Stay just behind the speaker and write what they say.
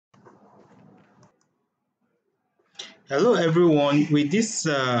Hello everyone, with this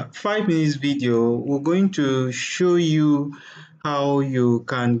 5 minutes video we're going to show you how you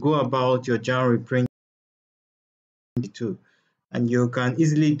can go about your JAMB Reprint too, and you can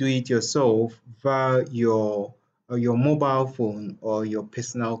easily do it yourself via your mobile phone or your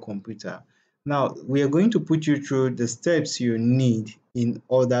personal computer. Now we are going to put you through the steps you need in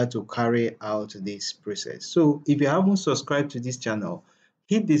order to carry out this process. So if you haven't subscribed to this channel,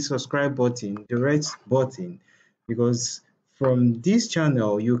 hit the subscribe button, the red button, because from this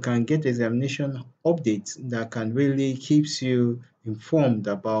channel you can get examination updates that can really keeps you informed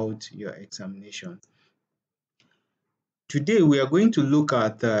about your examination. Today we are going to look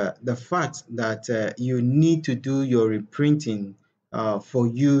at the fact that you need to do your reprinting for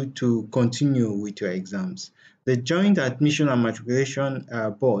you to continue with your exams. The Joint Admission and Matriculation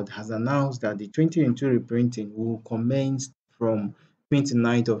Board has announced that the 2022 reprinting will commence from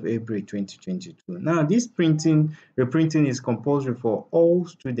 29th of April 2022. Now this reprinting is compulsory for all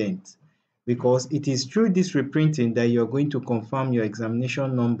students because it is through this reprinting that you're going to confirm your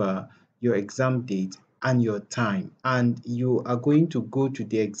examination number, your exam date, and your time, and you are going to go to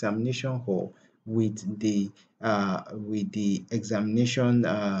the examination hall with the examination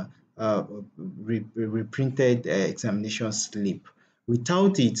reprinted examination slip.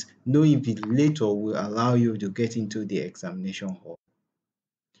 Without it, no invigilator will allow you to get into the examination hall.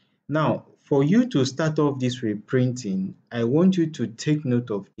 Now, for you to start off this reprinting, I want you to take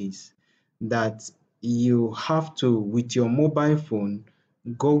note of this, that you have to, with your mobile phone,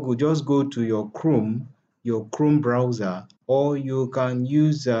 just go to your Chrome browser, or you can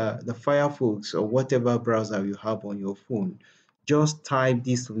use the Firefox or whatever browser you have on your phone. Just type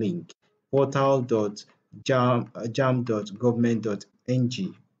this link,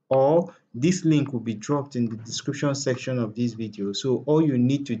 portal.jamb.government.ng, or this link will be dropped in the description section of this video. So all you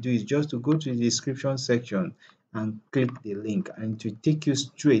need to do is just to go to the description section and click the link, and to take you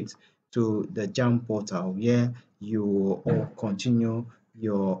straight to the JAMB portal where you will continue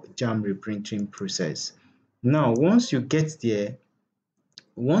your JAMB reprinting process. Now once you get there,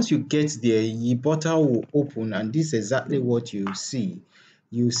 the portal will open, and this is exactly what you see.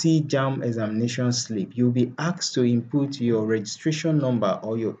 You see JAMB examination slip. You'll be asked to input your registration number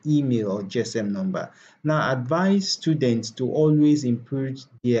or your email or GSM number. Now advise students to always input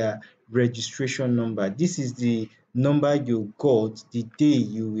their registration number. This is the number you got the day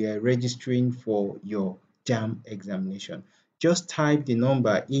you were registering for your JAMB examination. Just type the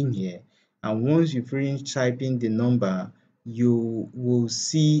number in here, and once you finish typing the number, you will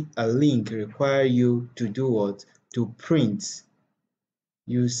see a link require you to do what? To print.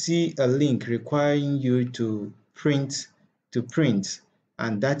 You see a link requiring you to print,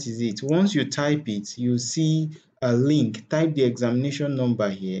 and that is it. Once you type it, you see a link. Type the examination number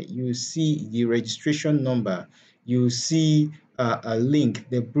here. You see the registration number. You see a link.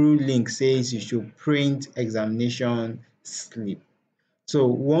 The blue link says you should print examination slip. So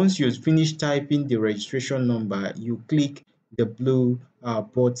once you finish typing the registration number, you click the blue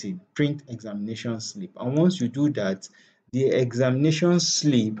button, print examination slip. And once you do that, the examination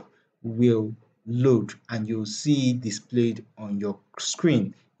slip will load, and you'll see it displayed on your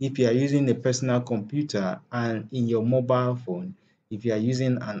screen if you are using a personal computer, and in your mobile phone if you are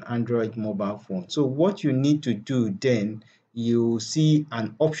using an Android mobile phone. So what you need to do then, you see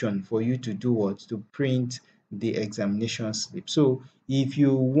an option for you to do what? To print the examination slip. So if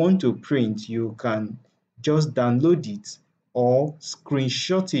you want to print, you can just download it or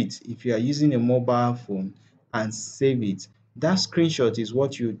screenshot it if you are using a mobile phone, and save it. That screenshot is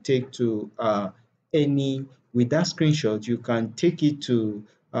what you take to with that screenshot you can take it to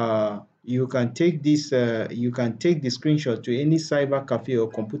you can take the screenshot to any cyber cafe or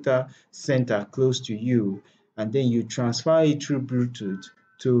computer center close to you, and then you transfer it through Bluetooth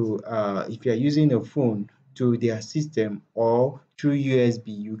to if you are using a phone, to their system, or through USB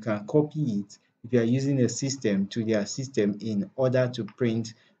you can copy it if you are using a system, to their system, in order to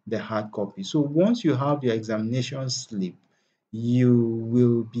print the hard copy. So once you have your examination slip, you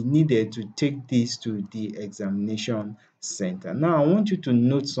will be needed to take this to the examination center. Now I want you to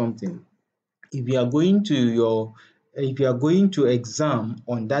note something. If you are going to exam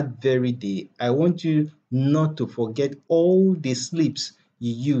on that very day, I want you not to forget all the slips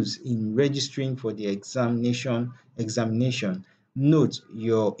you use in registering for the examination. Note,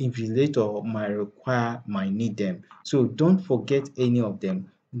 your invigilator might need them, so don't forget any of them.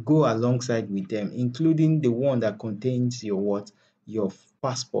 Go alongside with them, including the one that contains your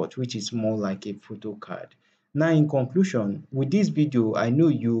passport, which is more like a photo card. Now in conclusion, with this video, I know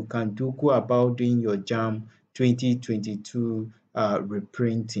you can go about doing your JAMB 2022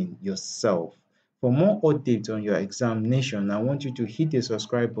 reprinting yourself. For more updates on your examination, I want you to hit the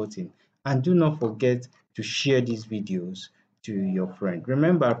subscribe button and do not forget to share these videos to your friend.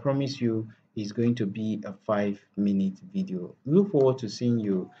 Remember, I promise you it's going to be a 5-minute video. Look forward to seeing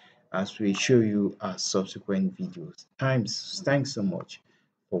you as we show you our subsequent videos. Thanks so much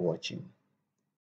for watching.